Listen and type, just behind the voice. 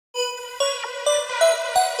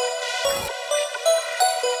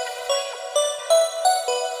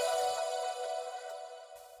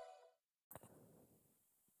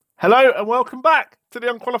Hello and welcome back to the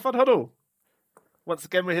Unqualified Huddle. Once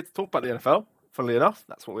again, we're here to talk about the NFL. Funnily enough,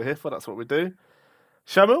 that's what we're here for. That's what we do.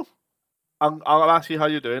 Shamil, I'll ask you how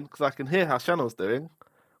you're doing because I can hear how Shamil's doing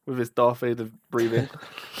with his Darth Vader breathing.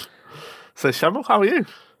 So, Shamil, how are you?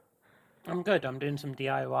 I'm good. I'm doing some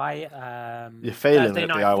DIY. You're failing Thursday at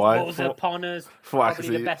night DIY. football's upon us. For I can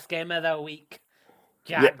Probably see the best game of the week.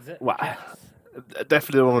 Yeah, Jags. well, Jets.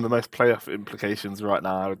 definitely one of the most playoff implications right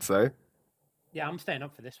now, I would say. Yeah, I'm staying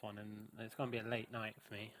up for this one, and it's going to be a late night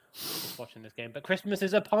for me just watching this game. But Christmas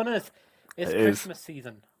is upon us. It's It is. Christmas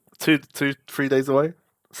season. 3 days away.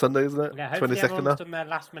 Sunday, isn't it? Yeah, hopefully 22nd everyone's now. done their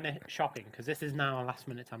last minute shopping because this is now last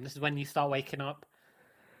minute time. This is when you start waking up.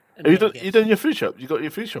 and Are you getting done, gifts. doing your food shop? You got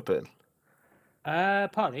your food shop in?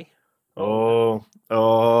 Partly. Oh,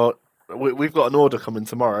 we've got an order coming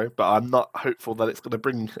tomorrow, but I'm not hopeful that it's going to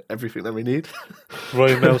bring everything that we need.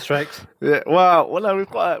 Royal Mail strikes. Yeah, well, no, we've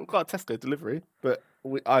got a Tesco delivery, but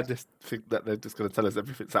I just think that they're just going to tell us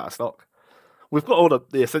everything's out of stock. We've got all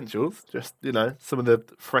the essentials, just some of the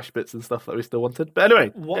fresh bits and stuff that we still wanted. But anyway,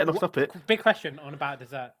 getting off topic. Big question on about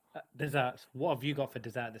desserts. What have you got for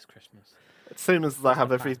dessert this Christmas? Same as I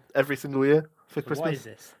have every single year for Christmas. What is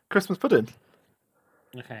this? Christmas pudding.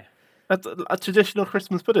 Okay. A traditional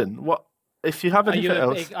Christmas pudding. What if you have anything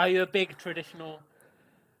else? Are you a big traditional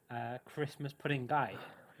Christmas pudding guy?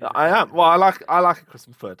 I am. Well, I like a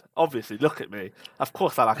Christmas pudding. Obviously, look at me. Of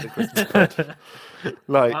course, I like a Christmas pudding.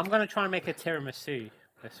 Like, I'm gonna try and make a tiramisu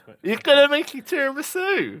this week. you're gonna make a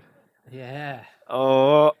tiramisu. Yeah.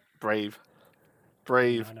 Oh, brave.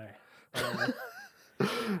 I know.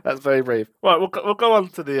 That's very brave. Right, we'll go on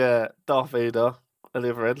to the Darth Vader on the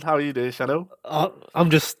other end. How are you doing, Shadow? I'm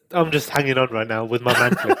just hanging on right now with my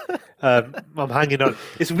man flu. I'm hanging on.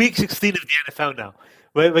 It's week 16 of the NFL now.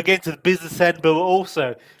 We're getting to the business end, but we're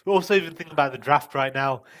also even thinking about the draft right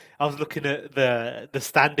now. I was looking at the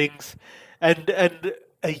standings, and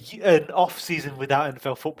an off season without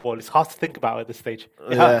NFL football. It's hard to think about at this stage.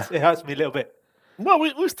 It hurts me a little bit. Well,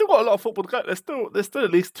 we've still got a lot of football to go. There's still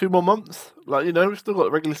at least 2 more months. We've still got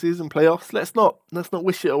the regular season playoffs. Let's not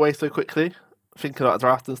wish it away so quickly. Thinking about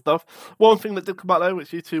draft and stuff. One thing that did come out though,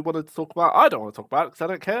 which you two wanted to talk about, I don't want to talk about because I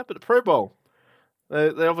don't care. But the Pro Bowl,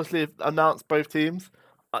 they obviously have announced both teams.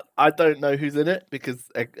 I don't know who's in it because,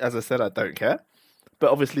 as I said, I don't care.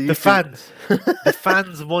 But obviously, the fans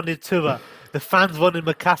wanted Tua. The fans wanted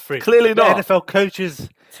McCaffrey. Clearly not. The NFL coaches.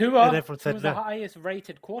 Tua And everyone said was no. the highest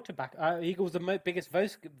rated quarterback. Eagles the biggest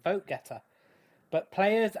vote getter. But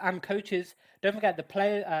players and coaches, don't forget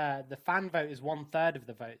the fan vote is 1/3 of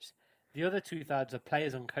the votes. The other 2/3 are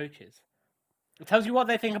players and coaches. It tells you what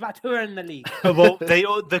they think about Tua in the league. Well,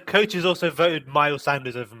 the coaches also voted Miles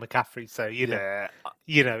Sanders over McCaffrey, so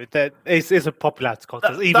it's a popularity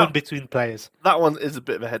contest even between players. That one is a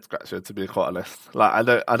bit of a head scratcher, to be quite honest. I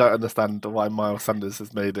don't understand why Miles Sanders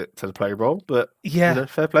has made it to the Pro Bowl, but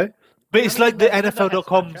fair play. But it's like the That's a head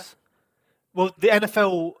NFL.com's. scratcher. Well, the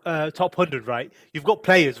NFL top 100, right? You've got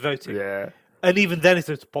players voting, and even then it's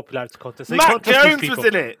a popularity contest. So you Mac can't trust these Jones people. was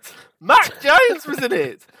in it. Mac Jones was in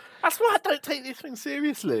it. That's why I don't take this thing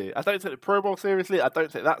seriously. I don't take the Pro Bowl seriously. I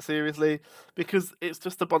don't take that seriously because it's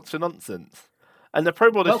just a bunch of nonsense. And the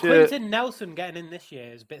Pro Bowl this year, Quentin Nelson getting in this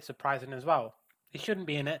year is a bit surprising as well. He shouldn't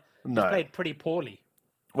be in it. No. He's played pretty poorly.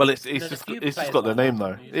 well, he's There's a just few it's just players got the like name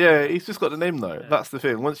that. though. Yeah, he's just got the name though. That's the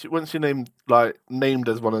thing. Once you're named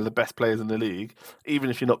as one of the best players in the league,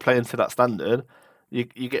 even if you're not playing to that standard, you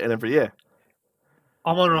get in every year.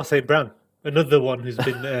 Amon-Ra St. Brown, another one who's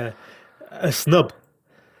been a snub.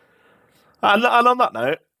 And on that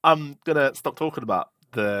note, I'm gonna stop talking about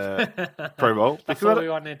the Pro Bowl That's because all we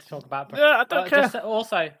wanted to talk about. Yeah, I don't care.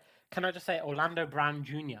 Also, can I just say Orlando Brown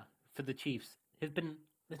Jr. for the Chiefs? He's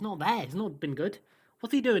not there. He's not been good.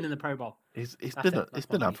 What's he doing in the Pro Bowl? He's That's been it. That's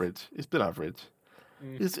been my average. He's been average.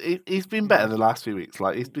 He's been better the last few weeks.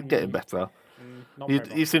 He's been getting better. Not Pro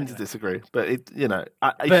Bowl, You seem to anyway. disagree, but he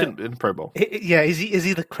shouldn't be in the Pro Bowl. Is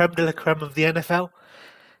he the creme de la creme of the NFL?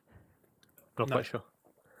 Not No. quite sure.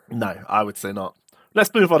 No, I would say not.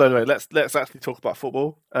 Let's move on anyway. Let's actually talk about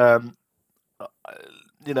football.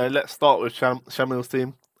 Let's start with Shamil's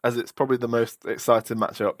team as it's probably the most exciting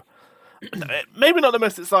matchup. Maybe not the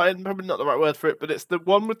most exciting, probably not the right word for it, but it's the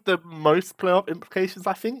one with the most playoff implications,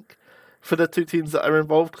 I think, for the two teams that are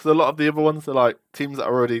involved. Because a lot of the other ones are like teams that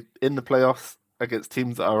are already in the playoffs against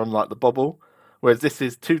teams that are on like the bubble, whereas this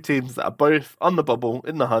is two teams that are both on the bubble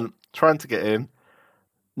in the hunt, trying to get in.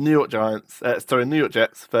 New York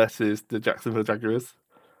Jets versus the Jacksonville Jaguars.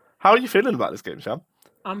 How are you feeling about this game, Sham?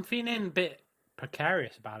 I'm feeling a bit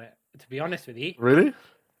precarious about it, to be honest with you, Really?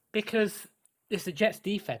 because it's the Jets'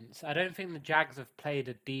 defense. I don't think the Jags have played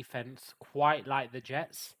a defense quite like the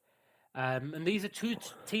Jets. And these are two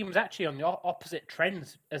teams actually on the opposite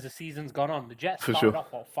trends as the season's gone on. The Jets For started sure.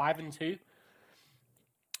 off 5-2.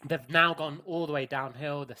 They've now gone all the way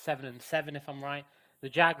downhill. They're 7-7, if I'm right. The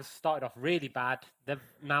Jags started off really bad. They've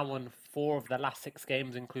now won 4 of their last 6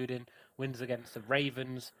 games, including wins against the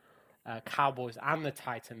Ravens, Cowboys, and the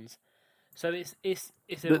Titans. So it's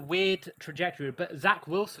a weird trajectory. But Zach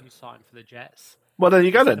Wilson signed for the Jets Well, there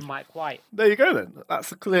you go instead then. of Mike White. There you go then.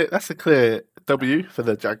 That's a clear W for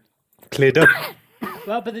the Jag. Cleared up.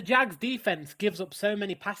 Well, but the Jags defense gives up so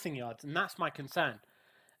many passing yards, and that's my concern.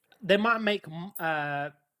 They might make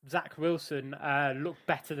Zach Wilson look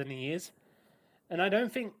better than he is. And I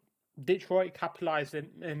don't think Detroit capitalized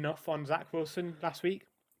enough on Zach Wilson last week.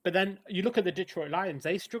 But then you look at the Detroit Lions,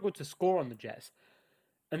 they struggled to score on the Jets.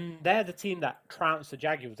 And they're the team that trounced the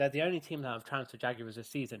Jaguars. They're the only team that have trounced the Jaguars this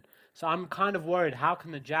season. So I'm kind of worried, how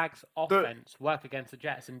can the Jags offense work against the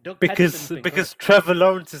Jets? And Doug Peterson's been Because good. Trevor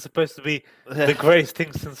Lawrence is supposed to be the greatest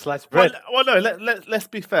thing since sliced bread. Well, no. Let's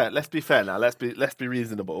be fair. Let's be fair now. Let's be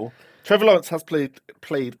reasonable. Trevor Lawrence has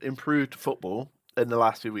played improved football in the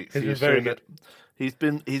last few weeks. He's been very good. He's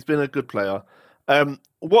been a good player.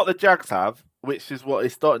 What the Jags have, which is what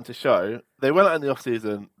is starting to show, they went out in the off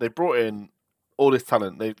season. They brought in all this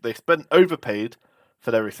talent. They spent overpaid for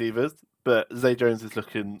their receivers, but Zay Jones is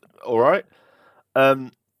looking all right.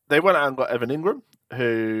 They went out and got Evan Ingram,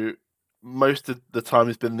 who most of the time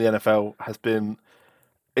he's been in the NFL has been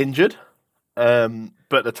injured.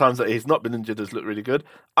 But the times that he's not been injured has looked really good.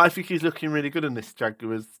 I think he's looking really good in this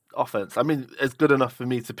Jaguars offense. I mean, it's good enough for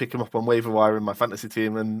me to pick him up on waiver wire in my fantasy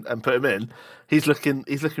team and put him in. He's looking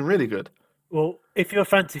really good. Well, if you're a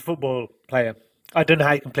fantasy football player, I don't know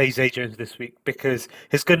how you can play Zay Jones this week because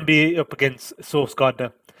he's going to be up against Sauce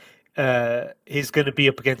Gardner. He's going to be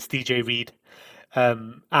up against DJ Reed. I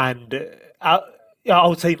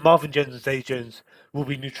would say Marvin Jones and Zay Jones will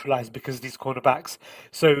be neutralized because of these cornerbacks.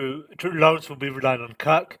 So Lawrence will be relying on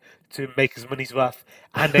Kirk to make his money's worth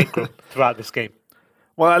and Ingram throughout this game.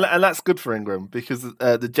 Well, and that's good for Ingram because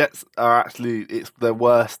the Jets are actually, it's their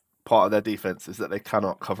worst part of their defense is that they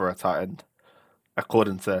cannot cover a tight end,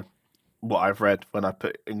 according to what I've read when I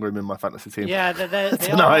put Ingram in my fantasy team. Yeah,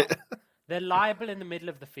 tonight. They're liable in the middle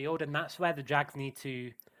of the field, and that's where the Jags need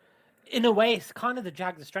to. In a way, it's kind of the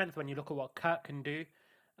Jags' strength when you look at what Kirk can do,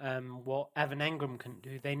 what Evan Ingram can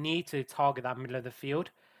do. They need to target that middle of the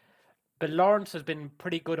field. But Lawrence has been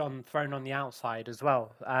pretty good on throwing on the outside as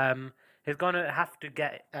well. He's going to have to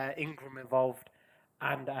get Ingram involved.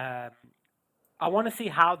 And I want to see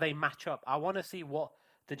how they match up. I want to see what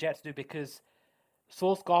the Jets do because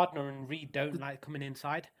Sauce Gardner and Reed don't like coming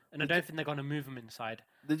inside. And I don't think they're going to move them inside.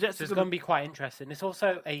 The Jets So it's going to be quite interesting. It's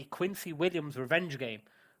also a Quincy Williams revenge game.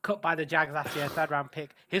 Cut by the Jags last year, 3rd-round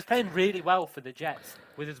pick. He was playing really well for the Jets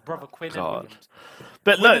with his brother Quinn Williams.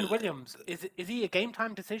 But Quinn look, Williams, is he a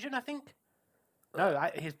game-time decision, I think? No,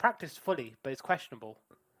 he's practiced fully, but it's questionable.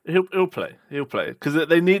 He'll play because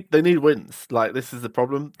they need wins. Like this is the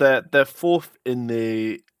problem. They're 4th in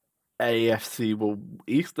the AFC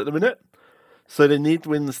East at the minute, so they need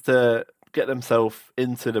wins to get themselves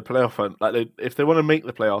into the playoff hunt. Like if they want to make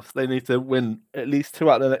the playoffs, they need to win at least 2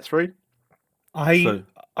 out of the next 3.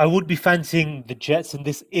 I would be fancying the Jets in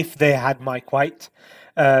this if they had Mike White,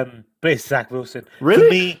 but it's Zach Wilson.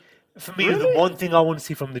 Really? For me, the one thing I want to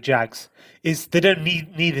see from the Jags is they don't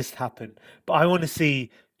need this to happen, but I want to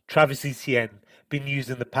see Travis Etienne being used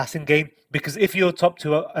in the passing game because if your top 2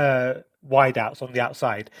 wideouts on the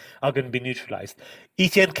outside are going to be neutralized,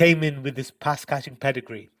 Etienne came in with this pass catching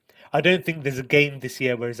pedigree. I don't think there's a game this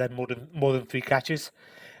year where he's had more than 3 catches,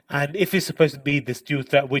 and if he's supposed to be this dual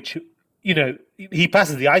threat, which he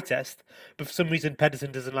passes the eye test, but for some reason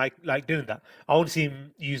Pedersen doesn't like doing that. I want to see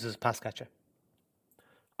him used as a pass catcher.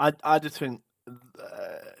 I just think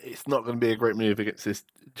it's not going to be a great move against this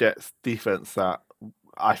Jets defense that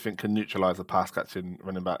I think can neutralize a pass catching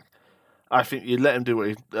running back. I think you let him do what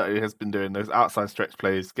he has been doing, those outside stretch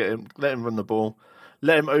plays, let him run the ball,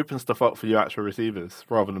 let him open stuff up for your actual receivers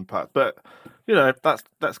rather than pass. But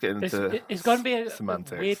that's getting into it's going to be a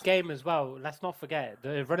semantics. Weird game as well. Let's not forget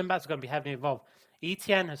the running backs are going to be heavily involved.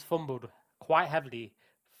 Etienne has fumbled quite heavily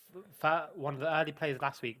for one of the early plays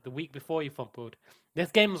last week. The week before he fumbled, this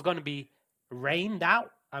game was going to be rained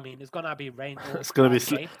out. I mean, it's going to be rained. It's going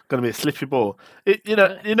to be a slippery ball. You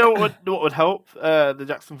know what would help the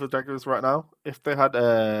Jacksonville Jaguars right now if they had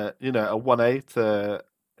a 1A to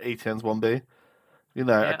Etienne's 1B.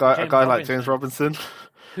 A guy like James Robinson,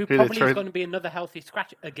 who probably is going to be another healthy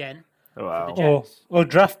scratch again. Wow. For the Jets. Or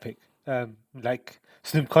draft pick, like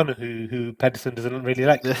Snoop Connor, who Pedersen doesn't really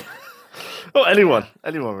like. Well, anyone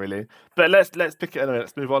really. But let's pick it anyway.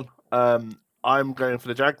 Let's move on. I'm going for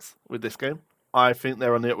the Jags with this game. I think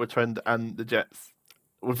they're on the upward trend, and the Jets,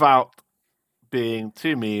 without being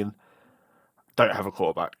too mean, don't have a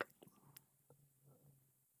quarterback.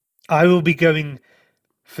 I will be going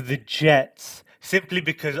for the Jets simply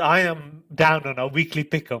because I am down on our weekly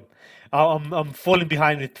pick'em. I'm falling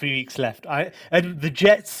behind with 3 weeks left. And the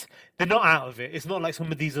Jets, they're not out of it. It's not like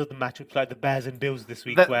some of these other matchups like the Bears and Bills this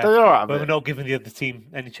week They where are out of we're it. not giving the other team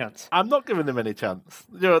any chance. I'm not giving them any chance.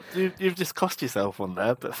 You've just cost yourself on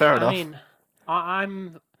there, but fair enough. I mean,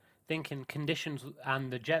 I'm thinking conditions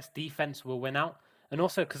and the Jets' defense will win out. And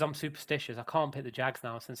also because I'm superstitious, I can't pick the Jags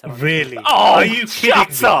now since they're on the Really? Oh, Are you shut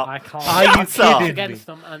kidding me? up! I can't. Are you Shut up! kidding against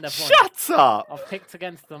me? them and they've won. Shut up! I've picked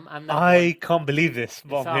against them and they've won. I can't believe this.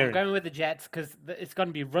 What So I'm I'm hearing. going with the Jets because it's going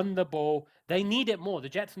to be run the ball. They need it more. The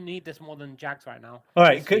Jets need this more than Jags right now. All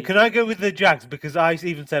right, This week. can I go with the Jags because I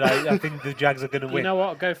even said I think the Jags are going to You win. know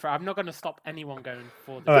what? Go for it. I'm not going to stop anyone going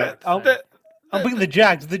for the All right, Jets. I'll- so I'm picking the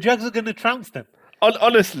Jags. The Jags are going to trounce them.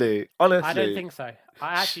 Honestly, I don't think so.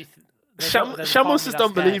 I actually. there's a part Shambles of me is that's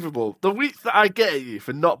scared. unbelievable. The week that I get at you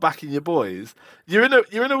for not backing your boys, you're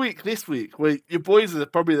in a week this week where your boys are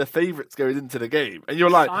probably the favourites going into the game, and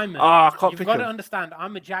you're like, Simon, I can't you've pick got to them. understand.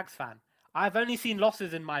 I'm a Jags fan. I've only seen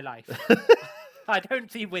losses in my life. I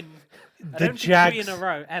don't see wins. I The don't see Jags, 3 in a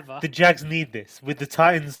row ever. the Jags need this. With the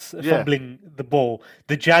Titans Yeah. fumbling the ball,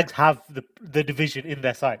 the Jags have the division in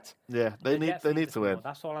their sights. Yeah, they need Jets need this to more. win.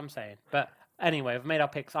 That's all I'm saying. But anyway, I've made our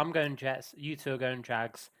picks. I'm going Jets. You two are going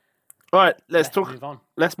Jags. All right, let's Move on.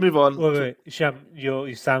 Let's move on. Wait, Sham,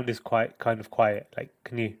 your sound is kind of quiet. Like,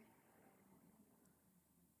 can you?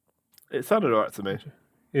 It sounded alright to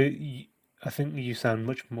me. I think you sound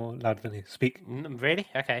much more louder than you speak. Really?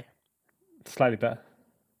 Okay. Slightly better.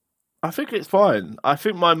 I think it's fine. I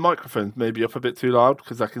think my microphone may be up a bit too loud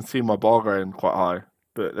because I can see my bar going quite high.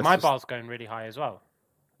 But My bar's going really high as well.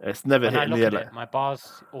 it's never When I hitting look the at yellow. it, my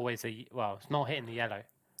bar's always it's not hitting the yellow.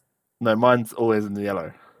 No, mine's always in the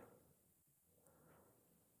yellow.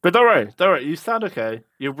 But don't worry. You sound okay.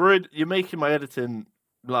 You're worried. You're making my editing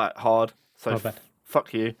like hard. So My bad.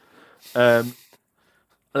 fuck you.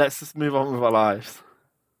 Let's just move on with our lives.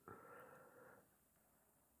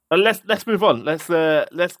 Let's move on. Let's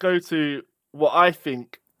go to what I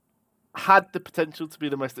think had the potential to be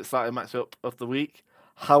the most exciting matchup of the week.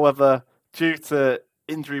 However, due to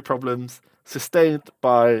injury problems sustained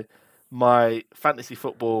by my fantasy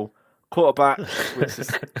football quarterback, which has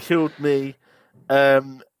killed me, it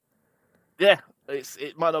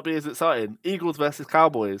might not be as exciting. Eagles versus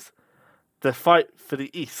Cowboys, the fight for the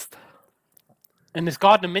East. And it's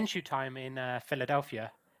Gardner Minshew time in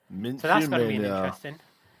Philadelphia. So that's going to be an Minshew-mania. interesting.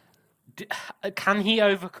 Can he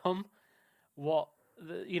overcome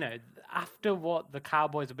after what the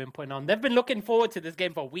Cowboys have been putting on? They've been looking forward to this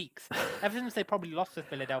game for weeks. Ever since they probably lost to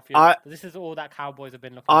Philadelphia. This is all that Cowboys have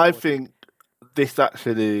been looking I forward to. think this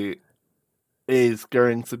actually is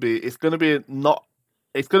going to be. It's going to be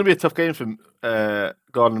a tough game for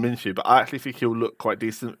Gardner Minshew, but I actually think he'll look quite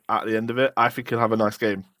decent at the end of it. I think he'll have a nice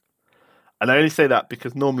game, and I only say that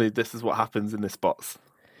because normally this is what happens in the spots.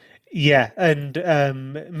 Yeah, and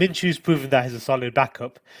Minshew's proven that he's a solid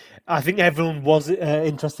backup. I think everyone was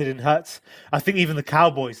interested in Hurts. I think even the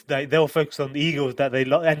Cowboys, they were focused on the Eagles, that they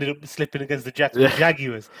ended up slipping against the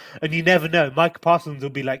Jaguars. And you never know. Mike Parsons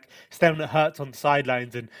will be like staring at Hurts on the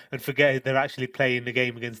sidelines and forget they're actually playing the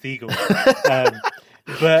game against the Eagles.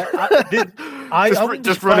 But I wouldn't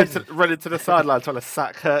just be run surprised- into the sideline trying to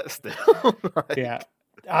sack Hurts still. Yeah,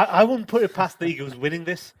 I wouldn't put it past the Eagles winning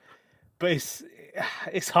this, but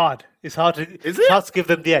it's hard. It's hard to give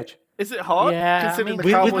them the edge. Is it hard? Yeah, considering I the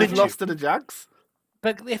mean, Cowboys with lost to the Jags?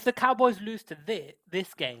 But if the Cowboys lose to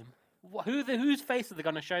this game, whose face are they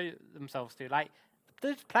going to show themselves to? Like,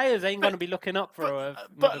 those players ain't going to be looking up for a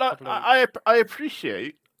But like, couple of weeks. I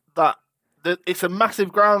appreciate that it's a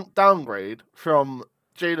massive downgrade from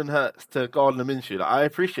Jalen Hurts to Gardner Minshew. Like, I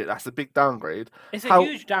appreciate that's a big downgrade. It's a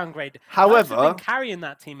huge downgrade. However- Hurts have been carrying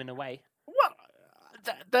that team in a way.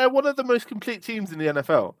 Well, they're one of the most complete teams in the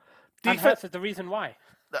NFL. And Hurts is the reason why.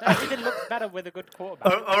 Everything looks better with a good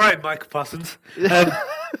quarterback. All right, Mike Parsons.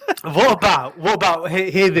 What about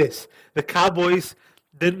hear this? The Cowboys,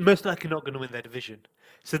 they're most likely not going to win their division,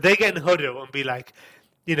 so they get in huddle and be like,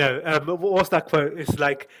 what's that quote? It's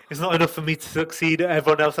like, it's not enough for me to succeed;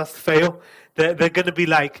 everyone else has to fail. They're going to be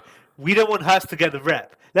like, we don't want Hurts to get the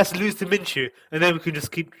rep. Let's lose to Minshew, and then we can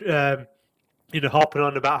just keep harping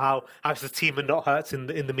on about how it's the team and not Hurts in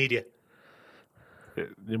the media.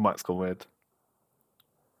 Your mic's gone weird.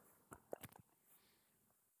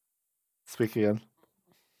 Speak again.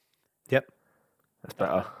 Yep. That's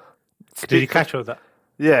better. Did you catch all that?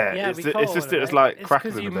 Yeah, Yeah, it's we caught it's just all it of was it. like It's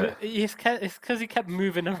cracking because him a bit. it's because he kept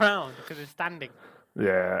moving around because he's standing.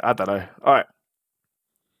 Yeah, I don't know. All right,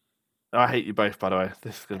 I hate you both. By the way,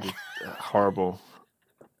 this is going to be horrible.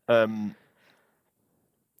 Um,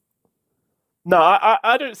 no,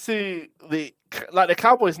 I don't see the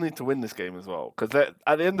Cowboys need to win this game as well because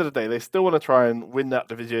at the end of the day they still want to try and win that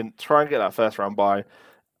division, try and get that first round bye.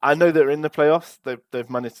 I know they're in the playoffs; they've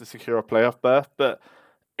managed to secure a playoff berth, but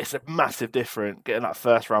it's a massive difference getting that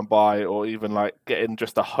first round bye or even like getting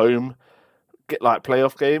just a home get like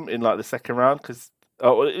playoff game in like the second round because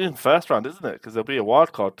in first round, isn't it? Because there'll be a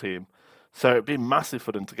wild card team, so it'd be massive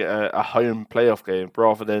for them to get a home playoff game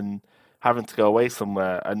rather than having to go away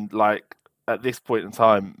somewhere. And like at this point in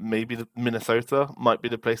time, maybe Minnesota might be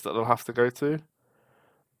the place that they'll have to go to,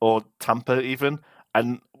 or Tampa even.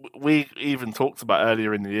 And we even talked about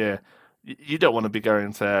earlier in the year. You don't want to be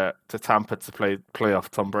going to Tampa to play playoff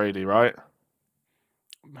Tom Brady, right?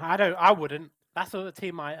 I wouldn't. That's the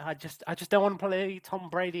team I just don't want to play Tom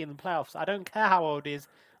Brady in the playoffs. I don't care how old he is.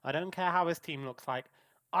 I don't care how his team looks like.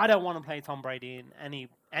 I don't want to play Tom Brady in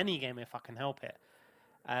any game if I can help it.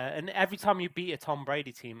 And every time you beat a Tom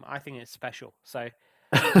Brady team, I think it's special. So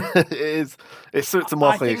It is. It's something to I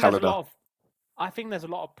mark on your think there's a calendar. lot of I think there's a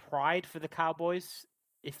lot of pride for the Cowboys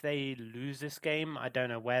if they lose this game. I don't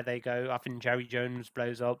know where they go. I think Jerry Jones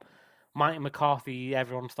blows up. Mike McCarthy,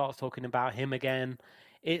 everyone starts talking about him again.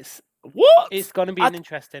 It's What? going to be I, an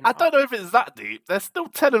interesting. I don't know if it's that deep. They're still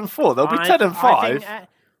 10-4. They'll be I 10-5. think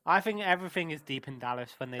I think everything is deep in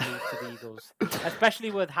Dallas when they lose to the Eagles, especially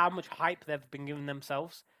with how much hype they've been giving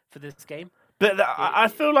themselves for this game. But I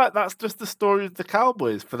feel like that's just the story of the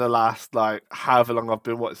Cowboys for the last like however long I've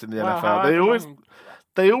been watching the NFL. However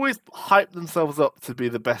They always hype themselves up to be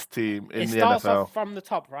the best team in it the starts NFL. off from the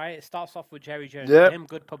top, right? It starts off with Jerry Jones. Yep.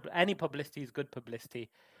 For him, any publicity is good publicity.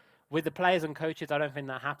 With the players and coaches, I don't think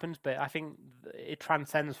that happens, but I think it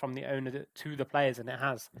transcends from the owner to the players, and it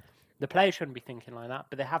has. The players shouldn't be thinking like that,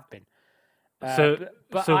 but they have been. So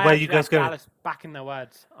I where you actually guys have going? Dallas back in their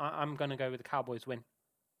words. I'm going to go with the Cowboys win.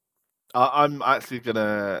 I'm actually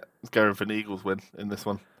gonna go with an Eagles win in this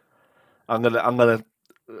one. I'm gonna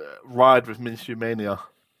ride with Minshew mania.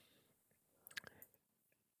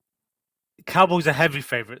 Cowboys are heavy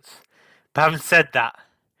favourites. But having said that,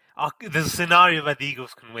 there's a scenario where the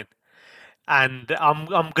Eagles can win, and I'm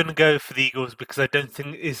going to go for the Eagles because I don't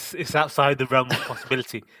think it's outside the realm of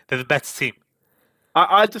possibility. They're the better team.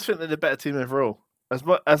 I just think they're the better team overall.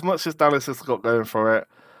 As much as Dallas has got going for it,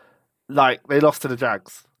 like they lost to the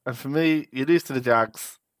Jags, and for me, you lose to the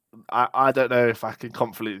Jags. I don't know if I can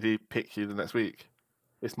confidently pick you the next week.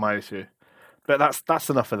 It's my issue, but that's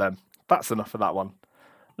enough of them. That's enough of that one.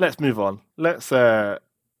 Let's move on. Let's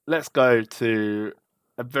go to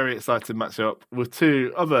a very exciting matchup with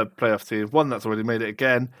two other playoff teams. One that's already made it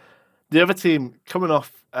again. The other team coming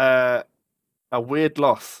off a weird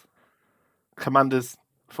loss. Commanders,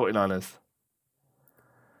 49ers.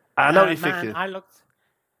 I know what you're thinking.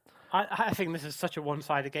 I think this is such a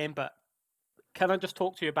one-sided game, but can I just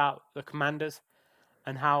talk to you about the Commanders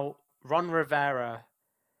and how Ron Rivera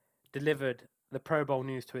delivered the Pro Bowl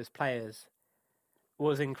news to his players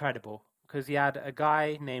was incredible because he had a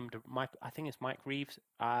guy named Mike, I think it's Mike Reeves.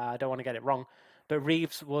 I don't want to get it wrong, but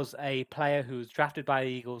Reeves was a player who was drafted by the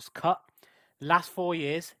Eagles, cut. Last 4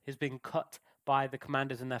 years, he's been cut by the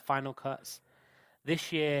Commanders in their final cuts.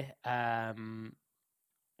 This year,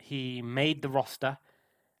 he made the roster,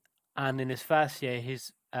 and in his first year,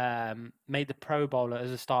 he's made the Pro Bowler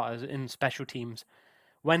as a starter in special teams.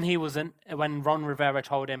 When Ron Rivera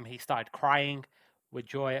told him, he started crying with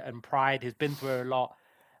joy and pride. He's been through a lot.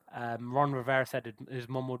 Ron Rivera said his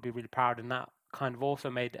mum would be really proud, and that kind of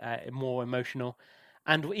also made it more emotional.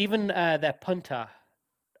 And even their punter,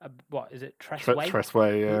 what is it, Tressway?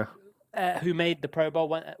 Tressway, yeah. Who made the Pro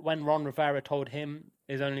Bowl when Ron Rivera told him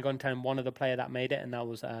is only going to tell him one other player that made it, and that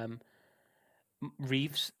was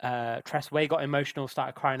Reeves. Tressway got emotional,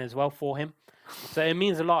 started crying as well for him. So it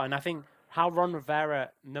means a lot, and I think how Ron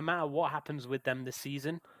Rivera, no matter what happens with them this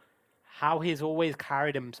season, how he's always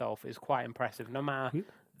carried himself is quite impressive, no matter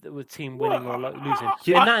the team winning or losing.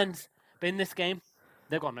 But in this game,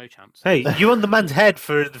 they've got no chance. Hey, you're on the man's head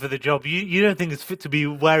for the job. You don't think it's fit to be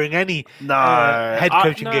wearing any head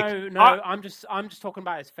coaching gig? No. I'm just talking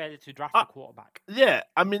about his failure to draft a quarterback. Yeah,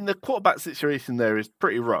 I mean the quarterback situation there is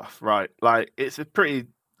pretty rough, right? Like it's a pretty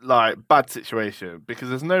bad situation because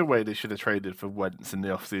there's no way they should have traded for Wentz in the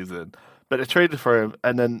offseason. But they traded for him,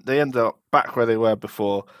 and then they end up back where they were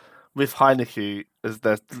before, with Heineke as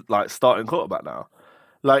their starting quarterback now.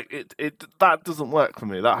 That doesn't work for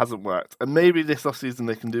me. That hasn't worked, and maybe this offseason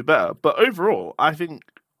they can do better. But overall, I think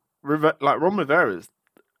Ron Rivera is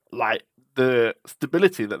like the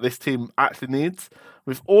stability that this team actually needs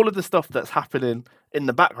with all of the stuff that's happening in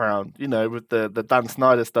the background, with the Dan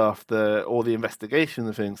Snyder stuff, all the investigations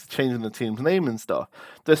and things, changing the team's name and stuff.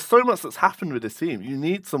 There's so much that's happened with this team. You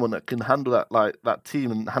need someone that can handle that, like that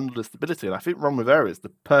team, and handle the stability. And I think Ron Rivera is the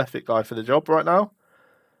perfect guy for the job right now.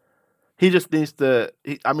 He just needs to.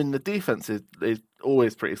 The defense is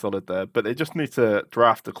always pretty solid there, but they just need to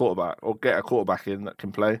draft a quarterback or get a quarterback in that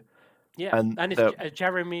can play. Yeah, and it's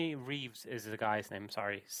Jeremy Reeves is the guy's name.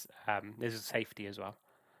 Sorry, this is safety as well.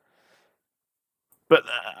 But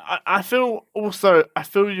I feel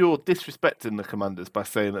you're disrespecting the Commanders by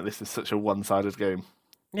saying that this is such a one-sided game.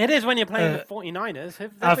 It is when you're playing the 49ers.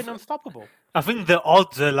 They've been unstoppable. I think the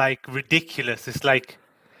odds are like ridiculous. It's like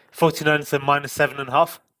 49ers are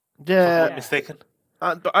 -7.5. Yeah. If I'm not mistaken.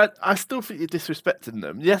 But I still think you're disrespecting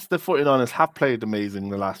them. Yes, the 49ers have played amazing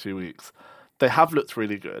the last few weeks. They have looked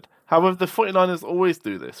really good. However, the 49ers always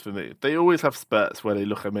do this for me. They always have spurts where they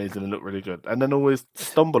look amazing and look really good, and then always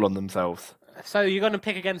stumble on themselves. So you're going to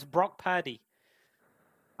pick against Brock Purdy?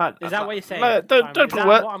 Is that what you're saying?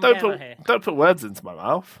 Don't put words into my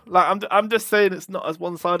mouth. Like I'm just saying it's not as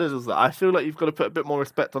one-sided as that. I feel like you've got to put a bit more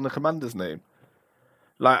respect on the Commander's name.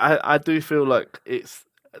 Like I do feel like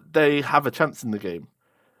they have a chance in the game.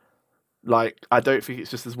 Like, I don't think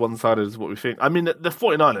it's just as one-sided as what we think. I mean, the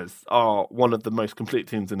 49ers are one of the most complete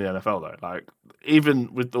teams in the NFL, though. Like,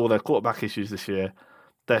 even with all their quarterback issues this year,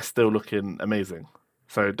 they're still looking amazing.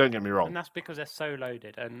 So don't get me wrong. And that's because they're so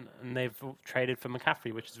loaded, and they've traded for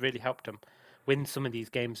McCaffrey, which has really helped them win some of these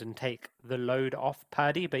games and take the load off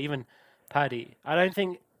Purdy. But even Purdy, I don't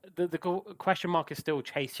think the question mark is still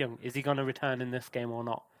Chase Young. Is he going to return in this game or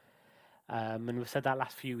not? And we've said that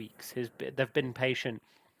last few weeks. They've been patient.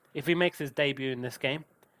 If he makes his debut in this game,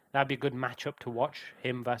 that'd be a good matchup to watch,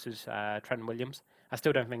 him versus Trent Williams. I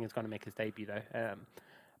still don't think he's going to make his debut, though.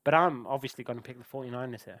 But I'm obviously going to pick the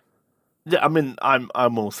 49ers here. Yeah, I mean,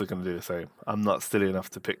 I'm also going to do the same. I'm not silly enough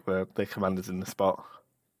to pick the Commanders in the spot.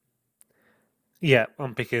 Yeah,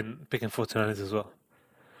 I'm picking 49ers as well.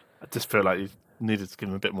 I just feel like you needed to give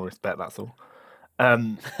them a bit more respect, that's all.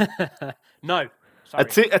 No.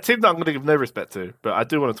 Sorry. A team that I'm going to give no respect to, but I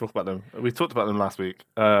do want to talk about them. We talked about them last week.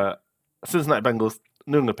 Cincinnati Bengals,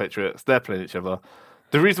 New England Patriots, they're playing each other.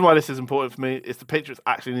 The reason why this is important for me is the Patriots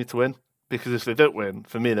actually need to win, because if they don't win,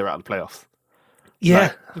 for me, they're out of the playoffs.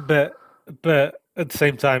 Yeah, but at the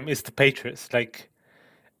same time, it's the Patriots. Like,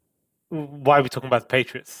 why are we talking about the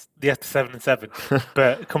Patriots? They're 7-7.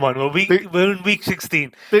 But come on, we're in week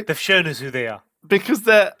 16. They've shown us who they are. Because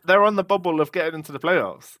they're on the bubble of getting into the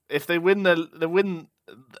playoffs. If they win the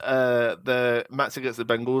match against the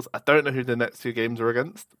Bengals, I don't know who the next two games are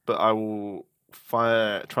against, but I will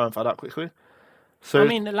try and find out quickly. So I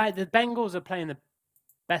mean, like the Bengals are playing the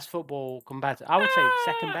best football compared to, I would say,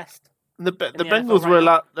 second best. The Bengals were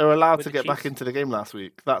allowed to get back into the game last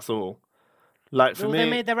week. That's all. Like for me, they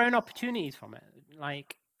made their own opportunities from it.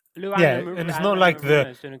 Like and it's not like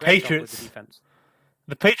the Patriots.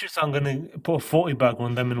 The Patriots aren't going to put a 40-bagger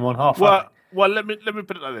on them in one half. Well, let me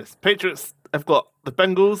put it like this: Patriots have got the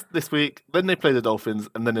Bengals this week, then they play the Dolphins,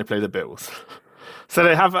 and then they play the Bills. So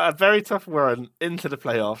they have a very tough run into the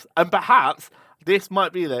playoffs, and perhaps this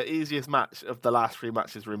might be their easiest match of the last 3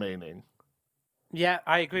 matches remaining. Yeah,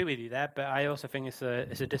 I agree with you there, but I also think it's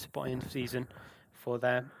a disappointing season for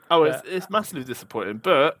them. Oh, it's massively disappointing.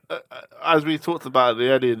 But as we talked about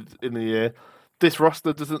earlier in the year, this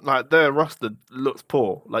roster their roster looks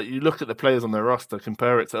poor. Like, you look at the players on their roster,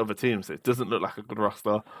 compare it to other teams, it doesn't look like a good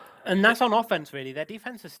roster. And that's on offense, really. Their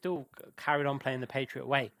defense has still carried on playing the Patriot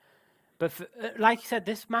way. But like you said,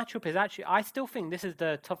 this matchup is actually, I still think this is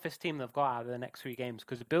the toughest team they've got out of the next 3 games,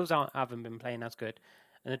 because the Bills haven't been playing as good,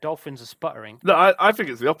 and the Dolphins are sputtering. No, I think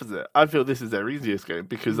it's the opposite. I feel this is their easiest game,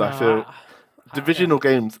 because I feel divisional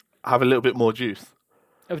games have a little bit more juice.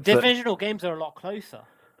 Divisional games are a lot closer.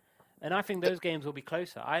 And I think those games will be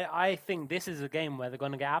closer. I think this is a game where they're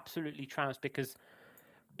going to get absolutely trounced because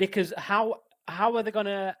how are they going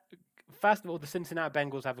to? First of all, the Cincinnati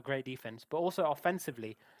Bengals have a great defense, but also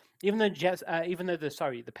offensively, even though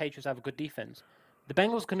the Patriots have a good defense, the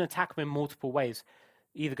Bengals can attack them in multiple ways.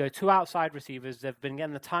 Either go 2 outside receivers. They've been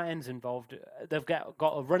getting the tight ends involved. They've got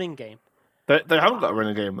a running game. They haven't got a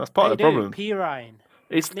running game. That's part of the problem. Pirine.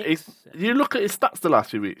 You look at his stats the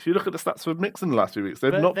last few weeks. You look at the stats for Mixon the last few weeks.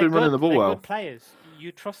 They've not been running the ball well. Good players.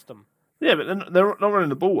 You trust them. Yeah, but they're not running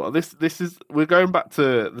the ball well. We're going back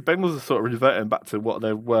to the Bengals are sort of reverting back to what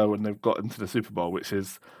they were when they've got into the Super Bowl, which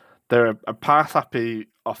is they're a pass-happy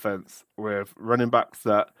offense with running backs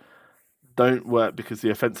that don't work because the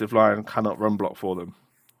offensive line cannot run block for them.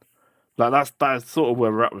 Like that's sort of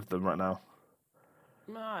where we're at with them right now.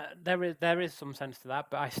 There is some sense to that,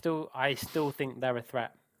 but I still think they're a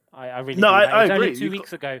threat. I really No, do. I It was agree. only 2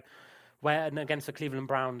 weeks ago where against the Cleveland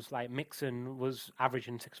Browns, like Mixon was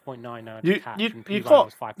averaging 6.9 now You catch, you and you P. Ryan can't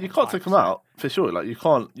was 5.5. you can't take them out for sure. Like you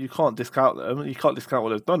can't discount them. You can't discount what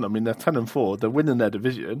they've done. I mean, they're 10-4. They're winning their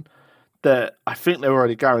division. I think they're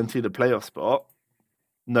already guaranteed a playoff spot.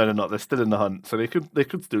 No, they're not. They're still in the hunt, so they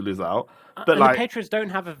could still lose out. But and like the Patriots don't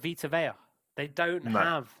have a Vita Vea. They don't No.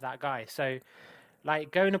 have that guy. So,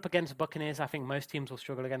 like going up against the Buccaneers, I think most teams will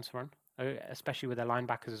struggle against the run, especially with their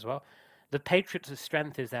linebackers as well. The Patriots'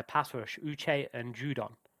 strength is their pass rush, Uche and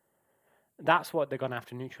Judon. That's what they're going to have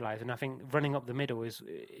to neutralize, and I think running up the middle is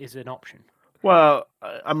an option. Well,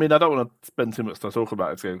 I mean, I don't want to spend too much time talking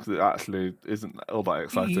about this game because it actually isn't all that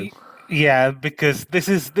exciting. Yeah, because this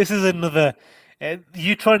is another.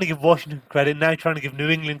 You trying to give Washington credit, now trying to give New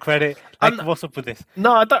England credit. Like, what's up with this?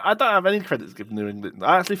 No, I don't have any credit to give New England.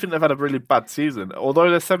 I actually think they've had a really bad season. Although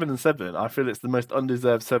they're 7-7, I feel it's the most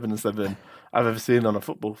undeserved 7-7 I've ever seen on a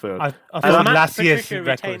football field. I Does thought Matt last year's Patricia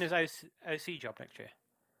retain record. his OC job next year?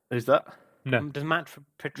 Who's that? No, Does Matt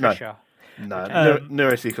Patricia? No, no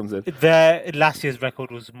OC comes in. their last year's record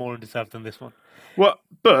was more undeserved than this one. Well,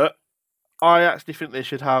 but I actually think they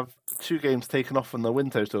should have 2 games taken off from the win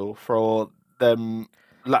total for them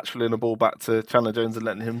laterally a ball back to Chandler Jones and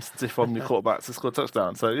letting him stiff on the quarterback to score a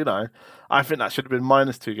touchdown. So, I think that should have been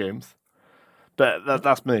minus 2 games. But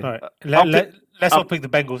that's me. All right, I'll let's all pick the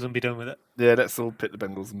Bengals and be done with it. Yeah, let's all pick the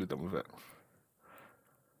Bengals and be done with it.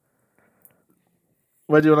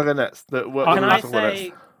 Where do you want to go next? Can I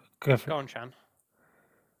say? Go for Go on, Chan.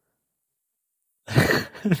 it.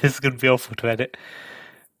 This is going to be awful to edit.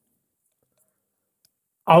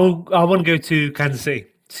 I want to go to Kansas City.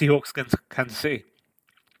 Seahawks against Kansas City.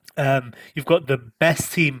 You've got the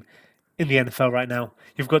best team in the NFL right now.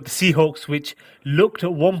 You've got the Seahawks, which looked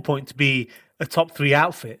at one point to be a top 3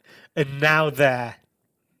 outfit, and now they're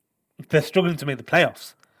struggling to make the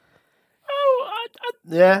playoffs.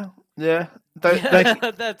 Yeah. They'll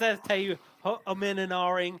tell you, I'm in and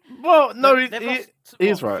ahhing. Well, no, They've lost,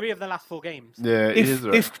 he's right. 3 of the last 4 games. Yeah, he is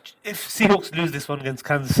right. If Seahawks lose this one against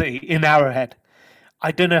Kansas City in Arrowhead,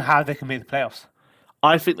 I don't know how they can make the playoffs.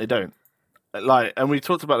 I think they don't. And we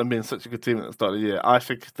talked about them being such a good team at the start of the year. I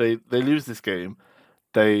think if they lose this game,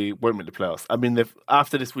 they won't make the playoffs. I mean,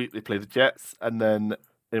 after this week they play the Jets, and then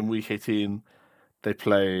in week 18 they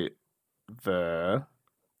play the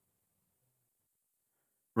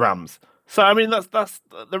Rams. So I mean, that's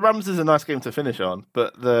the Rams is a nice game to finish on,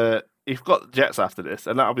 but you've got the Jets after this,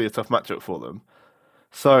 and that'll be a tough matchup for them.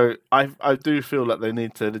 So I do feel that they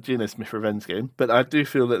need to the Geno Smith revenge game, but I do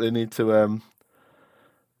feel that they need to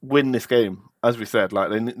win this game. As we said,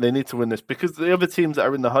 like they need to win this because the other teams that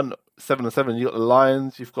are in the hunt 7-7, you've got the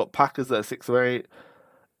Lions, you've got Packers that are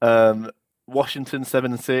 6-8, Washington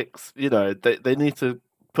 7-6. They need to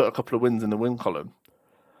put a couple of wins in the win column.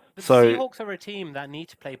 The So Seahawks are a team that need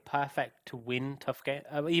to play perfect to win tough game,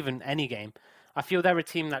 even any game. I feel they're a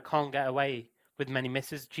team that can't get away with many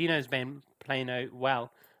misses. Geno's been playing out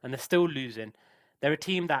well, and they're still losing. They're a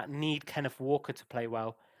team that need Kenneth Walker to play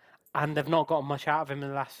well, and they've not got much out of him in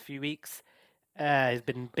the last few weeks. He's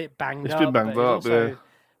been a bit banged up. He's been banged but up, also, yeah.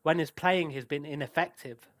 When he's playing, he's been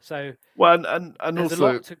ineffective. So well, and there's also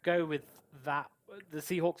a lot to go with that. The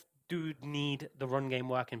Seahawks do need the run game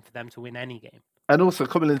working for them to win any game. And also,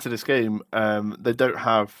 coming into this game, they don't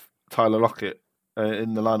have Tyler Lockett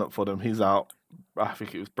in the lineup for them. He's out. I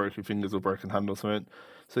think it was broken fingers or broken hand or something.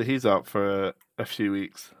 So he's out for a few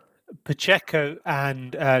weeks. Pacheco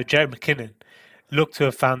and Jared McKinnon look to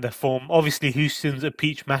have found their form. Obviously, Houston's a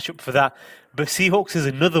peach matchup for that, but Seahawks is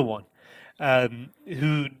another one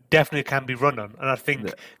who definitely can be run on. And I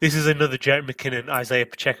think this is another Jared McKinnon, Isaiah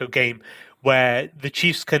Pacheco game where the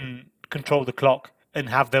Chiefs can control the clock and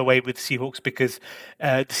have their way with the Seahawks because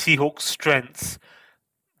the Seahawks' strengths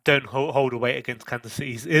don't hold a weight against Kansas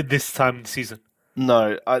City this time in the season.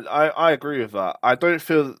 No, I agree with that. I don't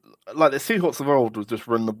feel like the Seahawks of old would just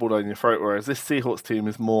run the ball down your throat, whereas this Seahawks team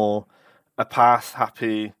is more a pass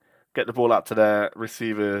happy, get the ball out to their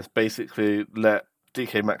receivers, basically let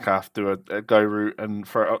DK Metcalf do a go route and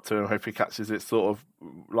throw it up to him, hope he catches it sort of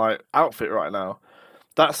like outfit right now.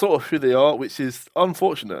 That's sort of who they are, which is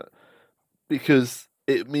unfortunate because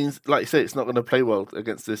it means, like you say, it's not going to play well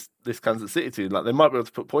against this Kansas City team. Like they might be able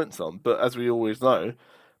to put points on, but as we always know,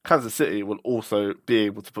 Kansas City will also be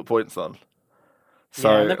able to put points on. So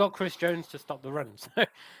yeah, and they've got Chris Jones to stop the run. So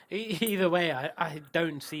either way, I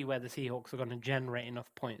don't see where the Seahawks are going to generate enough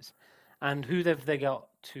points. And who have they got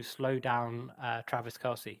to slow down Travis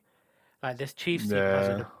Kelce? Like this Chiefs team has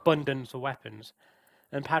an abundance of weapons,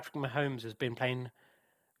 and Patrick Mahomes has been playing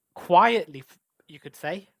quietly. you could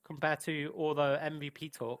say, compared to all the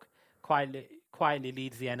MVP talk. Quietly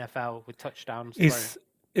leads the NFL with touchdowns thrown.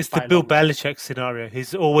 It's by the a Bill long way. Belichick scenario.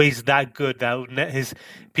 He's always that good that his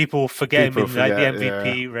people forget People him in like the forget,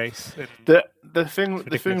 MVP race. And The thing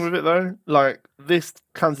ridiculous. with it though, like this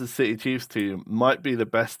Kansas City Chiefs team might be the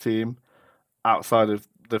best team outside of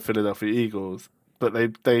the Philadelphia Eagles, but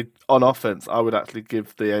they on offense, I would actually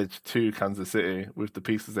give the edge to Kansas City with the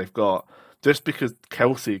pieces they've got, just because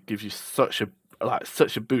Kelsey gives you such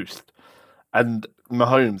a boost, and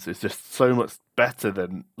Mahomes is just so much better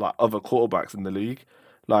than like other quarterbacks in the league.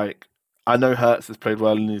 Like I know Hurts has played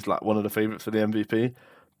well and he's like one of the favorites for the MVP,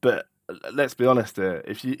 but let's be honest here.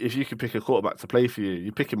 If you could pick a quarterback to play for you,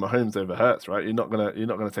 you're picking Mahomes over Hurts, right? You're not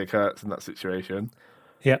gonna take Hurts in that situation.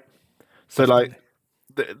 yeah, So like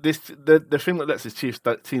the thing that lets his Chiefs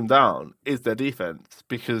team down is their defense,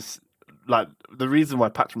 because like the reason why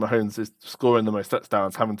Patrick Mahomes is scoring the most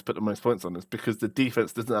touchdowns, having to put the most points on, is because the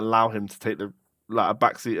defense doesn't allow him to take the a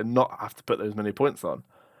backseat and not have to put those many points on.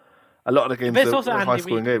 A lot of the games But it's are also Andy high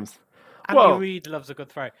scoring Reid. games. Andy Well- Reid loves a good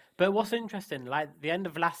throw. But what's interesting, like the end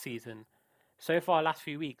of last season, so far last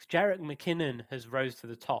few weeks, Jerick McKinnon has rose to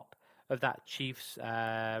the top of that Chiefs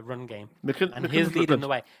run game, and McKinnon's he's looked leading good. the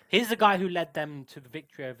way. He's the guy who led them to the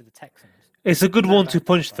victory over the Texans. it's a good No, 1-2 that's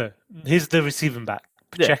punch right. though. He's the receiving back.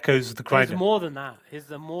 Yeah. Pacheco's the He's grinder. more than that.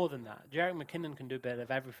 Jerick McKinnon can do a bit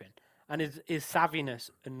of everything, and his savviness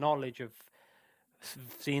and knowledge of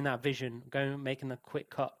seeing that vision, going, making the quick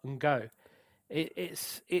cut and go,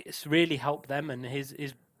 it's really helped them, and he's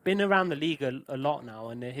been around the league a lot now,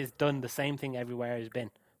 and he's done the same thing everywhere he's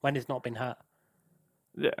been when he's not been hurt.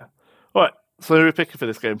 Yeah. All right. So who are we picking for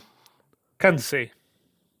this game? Kansas City.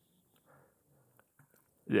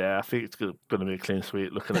 Yeah, I think it's going to be a clean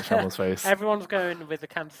sweep. Looking at Shaman's face. Everyone's going with the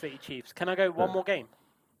Kansas City Chiefs. Can I go one more game?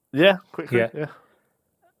 Yeah, quickly. Yeah. Yeah.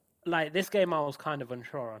 Like this game, I was kind of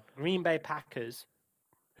unsure on. Green Bay Packers,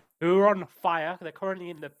 who are on fire. They're currently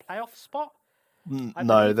in the playoff spot. I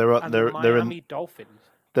No, believe, they're and the they're Miami in Dolphins.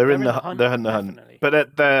 they're in in the the hunt, they're in the hunt, definitely.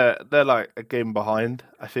 but they're like a game behind,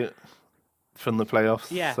 I think, from the playoffs.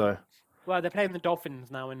 Yeah. So Well, they're playing the Dolphins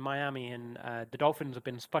now in Miami, and the Dolphins have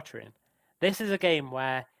been sputtering. This is a game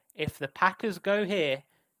where if the Packers go here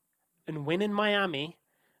and win in Miami,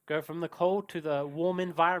 go from the cold to the warm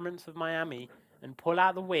environments of Miami and pull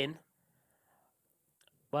out the win,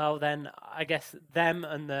 well, then I guess them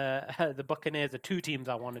and the the Buccaneers are two teams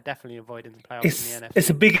I want to definitely avoid in the playoffs in the NFC. It's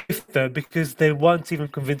a big if though because they weren't even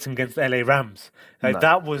convincing against the LA Rams. Like No.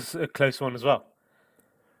 that was a close one as well.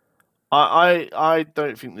 I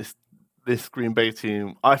don't think this Green Bay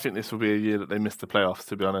team. I think this will be a year that they miss the playoffs,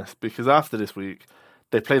 to be honest, because after this week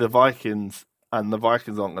they play the Vikings, and the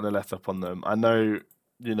Vikings aren't going to let up on them. I know,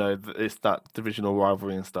 it's that divisional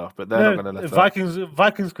rivalry and stuff, but they're not going to let up.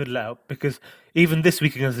 Vikings could let up because even this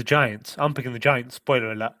week against the Giants, I'm picking the Giants.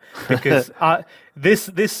 Spoiler alert! Because this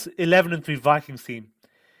 11-3 Vikings team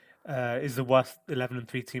is the worst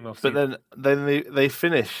 11-3 team I've seen. But then they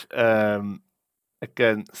finish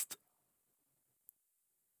against.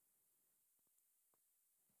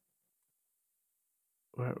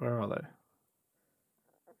 Where are they?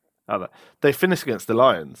 They finish against the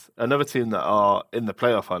Lions, another team that are in the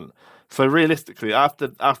playoff hunt. So realistically, after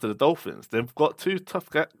the Dolphins, they've got two tough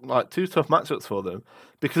matchups for them,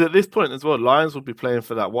 because at this point as well, Lions will be playing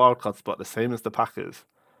for that wild card spot the same as the Packers.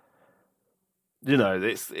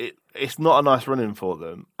 It's not a nice run-in for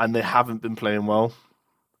them, and they haven't been playing well.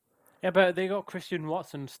 Yeah, but they got Christian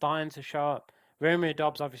Watson starting to show up. Romeo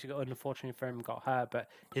Dobbs obviously unfortunately for him, got hurt, but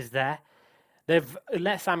he's there. They've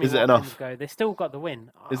let Sammy Is it Watkins enough? go. They still got the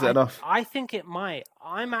win. Is it enough? I think it might.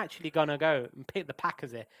 I'm actually going to go and pick the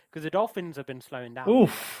Packers here because the Dolphins have been slowing down.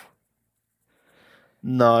 Oof.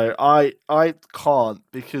 No, I can't,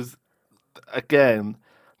 because again,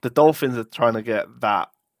 the Dolphins are trying to get that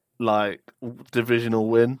divisional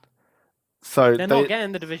win. So They're not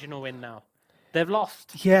getting the divisional win now. They've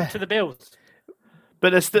lost Yeah. to the Bills.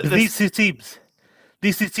 but they're still These two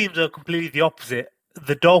teams are completely the opposite.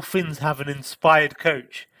 The Dolphins have an inspired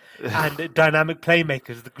coach and dynamic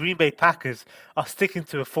playmakers. The Green Bay Packers are sticking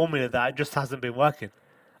to a formula that just hasn't been working.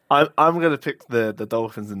 I'm going to pick the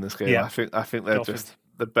Dolphins in this game. Yeah. I think they're Dolphins. just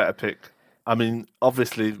the better pick. I mean,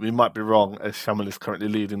 obviously we might be wrong, as Shaman is currently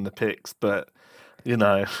leading the picks, but in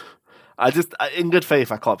good faith,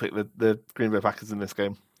 I can't pick the Green Bay Packers in this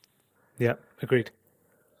game. Yeah, agreed.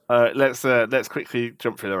 Let's quickly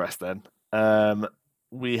jump through the rest then.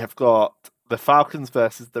 We have got the Falcons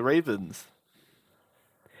versus the Ravens.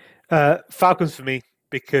 Falcons for me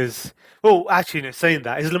because, well, actually, no, saying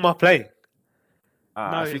that, is Lamar playing? No,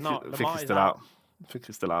 I he's think not. I think Lamar he's is still out. out. I think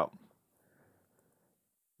he's still out.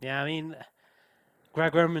 Yeah, I mean,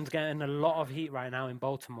 Greg Roman's getting a lot of heat right now in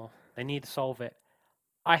Baltimore. They need to solve it.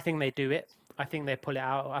 I think they do it. I think they pull it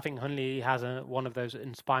out. I think Hundley has one of those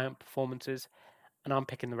inspiring performances, and I'm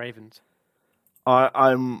picking the Ravens.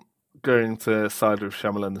 I'm going to side with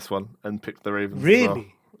Shyamalan this one and pick the Ravens.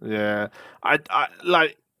 Really? As well. Yeah.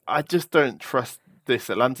 I just don't trust this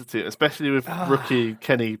Atlanta team, especially with rookie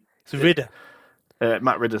Kenny. It's Ridder.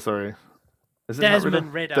 Matt Ridder, sorry. Is it Matt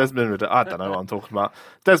Desmond Ridder. Desmond Ridder. I don't know what I'm talking about.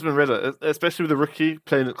 Desmond Ridder, especially with the rookie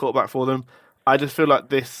playing at quarterback for them. I just feel like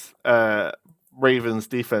this Ravens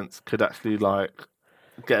defense could actually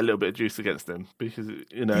get a little bit of juice against them because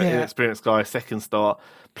inexperienced guy, second start,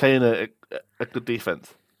 playing a good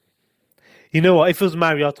defense. You know what? If it was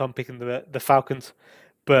Mariota, I'm picking the Falcons.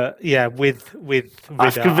 But yeah, with Ridder,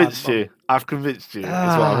 I've convinced you. I've convinced you. Is what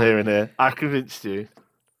I'm hearing here. I've convinced you.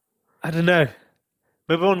 I don't know.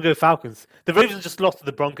 Maybe I want to go Falcons. The Ravens just lost to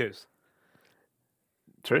the Broncos.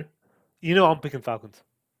 True. You know I'm picking Falcons.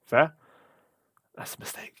 Fair. That's a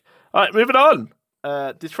mistake. All right, moving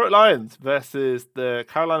on. Detroit Lions versus the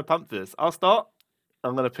Carolina Panthers. I'll start.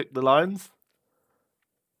 I'm going to pick the Lions.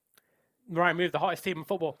 Right move, the hottest team in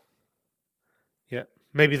football. Yeah,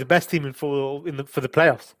 maybe the best team in football for the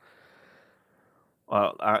playoffs.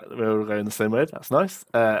 Well, we're all going the same way. That's nice.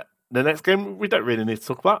 The next game we don't really need to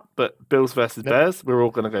talk about, but Bills versus Bears. We're all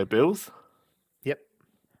going to go Bills. Yep.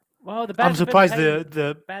 Well, the Bears I'm surprised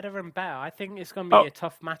the better and better. I think it's going to be a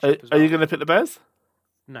tough matchup. Are you going to pick the Bears?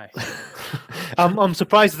 No. I'm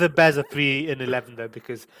surprised the Bears are 3-11 though,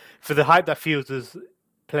 because for the hype that Fields has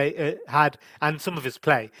had and some of his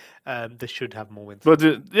play, they should have more wins. But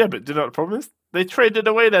do you know what the problem is? They traded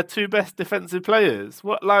away their two best defensive players.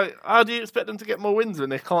 How do you expect them to get more wins when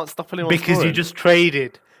they can't stop anyone? Because scoring? you just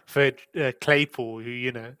traded for Claypool,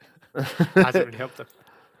 who hasn't really helped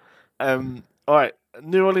them. All right,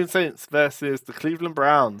 New Orleans Saints versus the Cleveland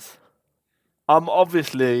Browns. I'm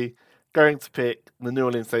obviously going to pick the New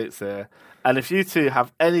Orleans Saints here, and if you two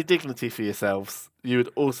have any dignity for yourselves, you would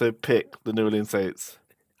also pick the New Orleans Saints.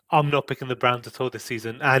 I'm not picking the Browns at all this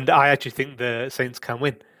season, and I actually think the Saints can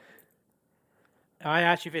win. I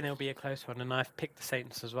actually think it'll be a close one, and I've picked the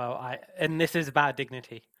Saints as well. And this is about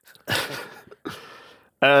dignity.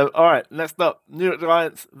 All right, next up, New York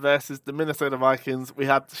Giants versus the Minnesota Vikings. We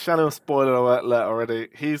had Shannon spoiler alert already.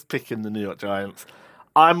 He's picking the New York Giants.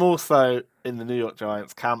 I'm also in the New York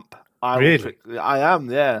Giants camp. Really? I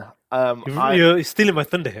am, yeah. You're stealing my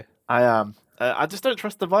thunder here. I am. I just don't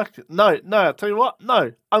trust the Vikings. No, I'll tell you what.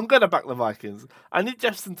 No, I'm going to back the Vikings. I need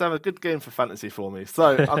Jefferson to have a good game for fantasy for me.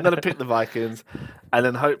 So I'm going to pick the Vikings and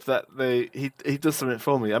then hope that he does something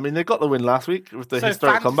for me. I mean, they got the win last week with the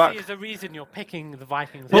historic comeback. So fantasy is the reason you're picking the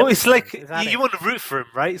Vikings. Well, it's like you want to root for him,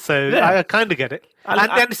 right? So yeah. I kind of get it. And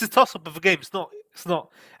then it's a toss-up of a game. It's not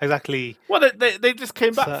exactly... Well, they just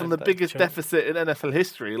came back from the biggest deficit in NFL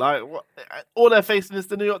history. All they're facing is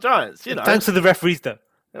the New York Giants, Thanks to the referees, though.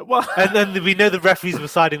 Well, and then we know the referees were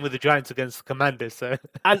siding with the Giants against the Commanders, so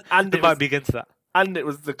and they might be against that. And it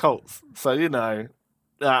was the Colts, so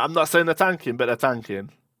I'm not saying they're tanking, but they're tanking.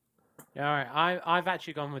 Yeah, all right. I've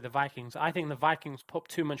actually gone with the Vikings. I think the Vikings put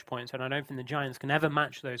too much points, and I don't think the Giants can ever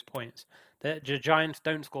match those points. The Giants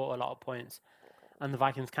don't score a lot of points, and the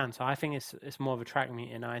Vikings can. So I think it's more of a track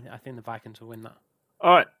meet, and I think the Vikings will win that.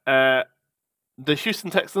 All right. The Houston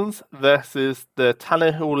Texans versus the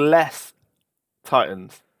Tannehill-less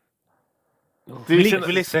Titans. Malik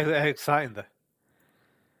Willis is exciting, though.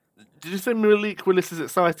 Did you say Malik Willis is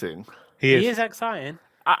exciting? He is exciting.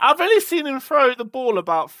 I've only seen him throw the ball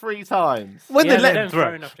about 3 times. When they let him him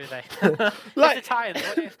throw enough, do they? It's the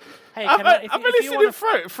Titans. Hey, I've only seen him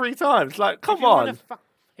throw it 3 times. Come on.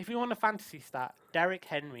 If you want a fantasy stat, Derrick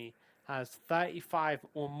Henry has 35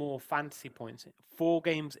 or more fantasy points 4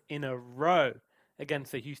 games in a row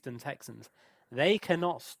against the Houston Texans. They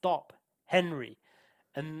cannot stop Henry,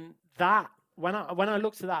 and that when I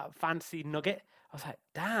looked at that fantasy nugget, I was like,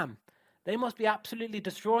 damn, they must be absolutely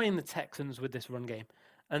destroying the Texans with this run game,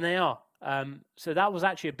 and they are. So that was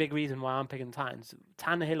actually a big reason why I'm picking Titans,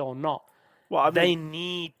 Tannehill or not. Well, they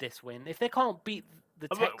need this win. If they can't beat the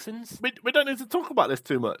Texans, we don't need to talk about this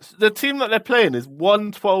too much. The team that they're playing is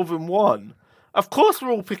 1-12-1. Of course,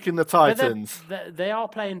 we're all picking the Titans. They are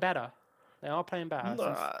playing better. They are playing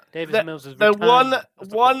better. Davis Mills has returned. They're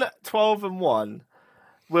 1-12-1.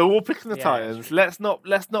 We're all picking the Titans. Let's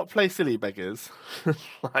not play silly beggars.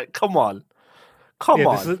 Come on.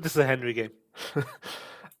 This is a Henry game.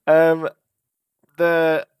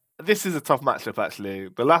 This is a tough matchup actually.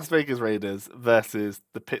 The Las Vegas Raiders versus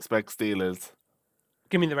the Pittsburgh Steelers.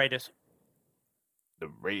 Give me the Raiders. The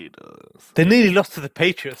Raiders. They nearly lost to the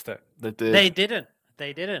Patriots, though. They did.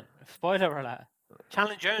 They didn't. Spoiler alert.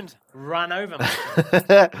 Chandler Jones ran over me.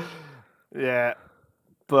 Yeah,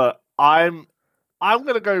 but I'm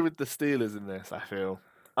gonna go with the Steelers in this. I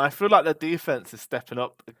feel like their defense is stepping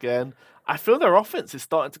up again. I feel their offense is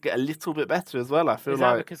starting to get a little bit better as well. I feel Is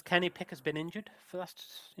that like because Kenny Pickett's been injured for the last,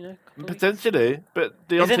 couple of weeks? potentially, but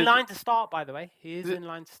He's in line to start, by the way. He is in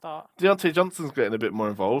line to start. Deontay Johnson's getting a bit more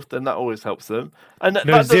involved, and that always helps them. And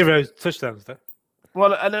No, that 0 touchdowns though.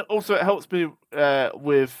 well, and it also it helps me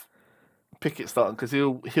with Pickett starting because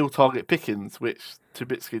he'll target Pickens, which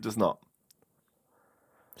Trubisky does not.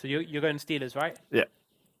 So you're going Steelers, right? Yeah.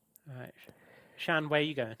 All right. Shan, where are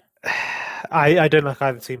you going? I don't like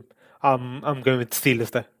either team. I'm going with Steelers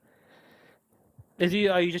though.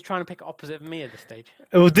 Are you just trying to pick opposite of me at this stage?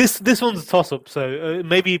 Well, this one's a toss up, so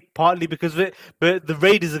maybe partly because of it, but the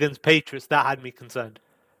Raiders against Patriots that had me concerned.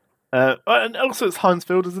 And also it's Heinz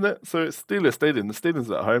Field, isn't it? So it's Steelers Stadium. The Steelers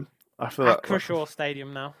are at home. I feel like Acrisure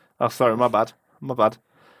Stadium now. Oh, sorry, my bad.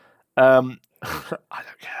 I don't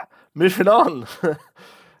care. Moving on.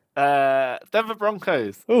 Denver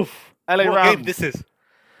Broncos. Oof. LA what Rams. game this is?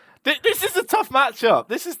 This is a tough matchup.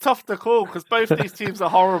 This is tough to call because both these teams are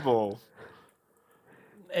horrible.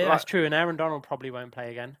 That's true, and Aaron Donald probably won't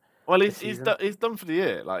play again. Well, this he's season. he's done for the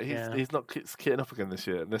year. Like Yeah. he's not kitting up again this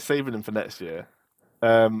year. They're saving him for next year.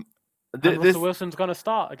 And This Russell Wilson's going to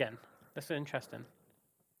start again. That's interesting.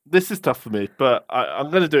 this is tough for me, but I'm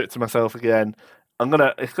going to do it to myself again.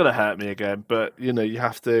 It's gonna hurt me again, but you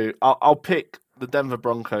have to. I'll pick the Denver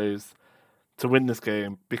Broncos to win this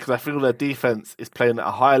game because I feel their defense is playing at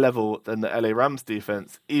a higher level than the LA Rams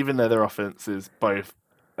defense, even though their offense is both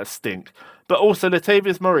a stink. But also,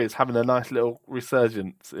 Latavius Murray is having a nice little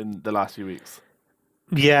resurgence in the last few weeks.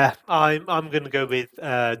 Yeah, I'm going to go with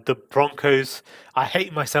the Broncos. I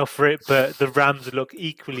hate myself for it, but the Rams look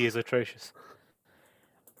equally as atrocious.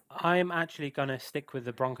 I'm actually going to stick with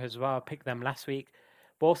the Broncos as well. I picked them last week.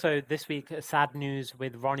 But also this week, sad news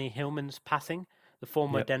with Ronnie Hillman's passing, the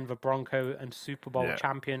former Denver Bronco and Super Bowl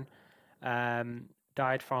champion,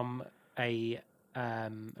 died from a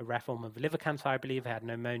rare form of liver cancer, I believe. He had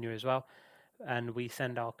pneumonia as well. And we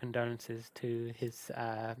send our condolences to his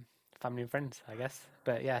family and friends, I guess.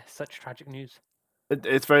 But yeah, such tragic news.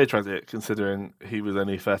 It's very tragic considering he was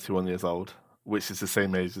only 31 years old, which is the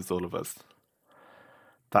same age as all of us.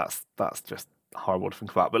 That's just horrible to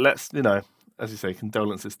think about. But let's, as you say,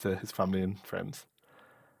 condolences to his family and friends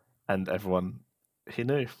and everyone he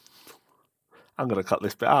knew. I'm going to cut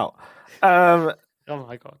this bit out. Oh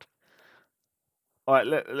my God. All right,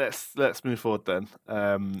 let's move forward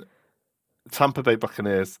then. Tampa Bay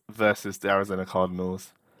Buccaneers versus the Arizona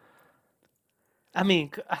Cardinals. I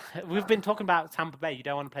mean, we've been talking about Tampa Bay. You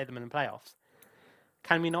don't want to play them in the playoffs.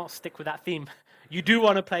 Can we not stick with that theme? You do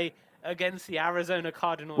want to play against the Arizona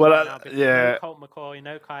Cardinals right now because no Colt McCoy,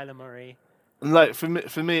 no Kyler Murray. Like for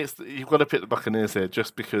me, it's you've got to pick the Buccaneers here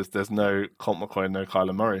just because there's no Colt McCoy and no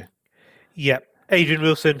Kyler Murray. Yep. Adrian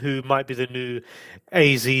Wilson, who might be the new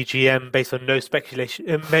AZ GM based on no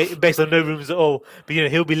speculation, based on no rumors at all, but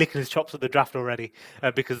he'll be licking his chops at the draft already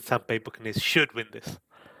because the Tampa Bay Buccaneers should win this.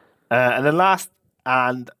 And then last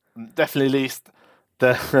and definitely least,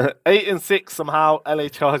 the 8-6 somehow LA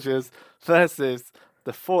Chargers versus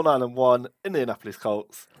the 4-9-1 Indianapolis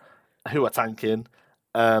Colts, who are tanking.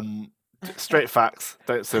 Straight facts,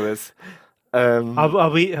 don't sue us.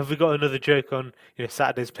 Have we got another joke on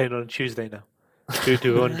Saturday's playing on Tuesday now? Do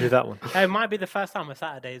we want to do that one? It might be the first time a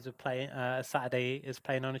Saturday is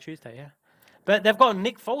playing on a Tuesday, yeah. But they've got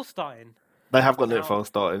Nick Foles starting. They have got Nick Foles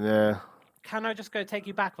starting, yeah. Can I just take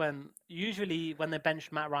you back when they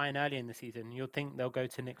benched Matt Ryan early in the season, you'll think they'll go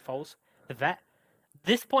to Nick Foles, the vet.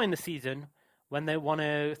 This point in the season, when they want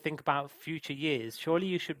to think about future years, surely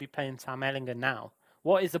you should be playing Sam Ehlinger now.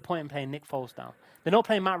 What is the point in playing Nick Foles now? They're not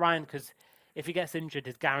playing Matt Ryan because if he gets injured,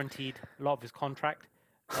 he's guaranteed a lot of his contract.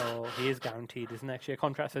 Or he is guaranteed his next year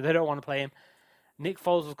contract, so they don't want to play him. Nick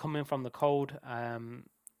Foles is coming from the cold, and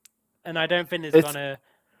I don't think it's going to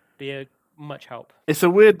be much help. It's a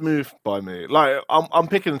weird move by me. Like I'm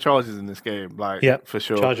picking the Chargers in this game, for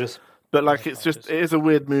sure. Chargers. But it is a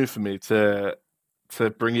weird move for me to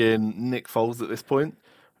bring in Nick Foles at this point.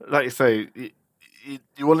 Like you say,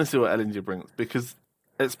 you want to see what Ehlinger brings because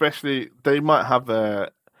especially they might have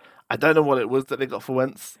I don't know what it was that they got for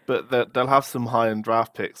Wentz, but they'll have some high-end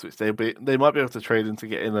draft picks, which they might be able to trade in to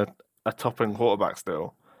get in a top-end quarterback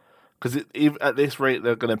still. Because at this rate,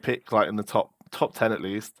 they're going to pick in the top 10 at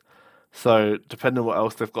least. So depending on what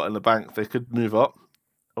else they've got in the bank, they could move up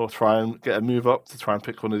or try and get a move up to try and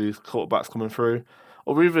pick one of these quarterbacks coming through.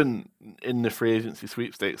 Or even in the free agency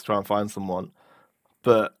sweepstakes, try and find someone.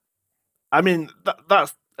 But, I mean,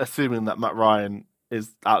 that's assuming that Matt Ryan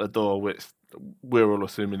is out the door, which we're all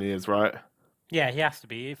assuming he is, right? Yeah, he has to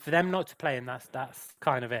be. For them not to play him, that's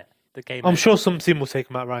kind of it. The game. I'm sure some team will take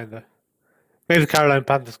Matt Ryan though. Maybe the Carolina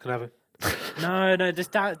Panthers can have him. No, this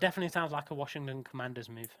definitely sounds like a Washington Commanders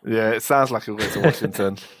move. Yeah, it sounds like he'll go to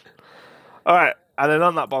Washington. All right, and then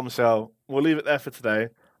on that bombshell, we'll leave it there for today.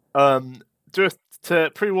 Just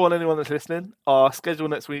to pre-warn anyone that's listening, our schedule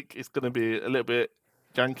next week is going to be a little bit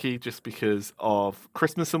janky just because of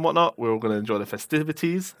Christmas and whatnot. We're all going to enjoy the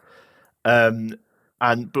festivities, but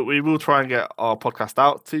we will try and get our podcast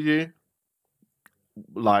out to you,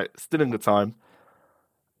 like still in good time.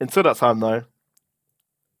 Until that time, though,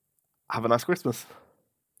 have a nice Christmas.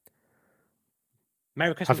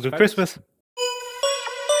 Merry Christmas. Have a good folks. Christmas.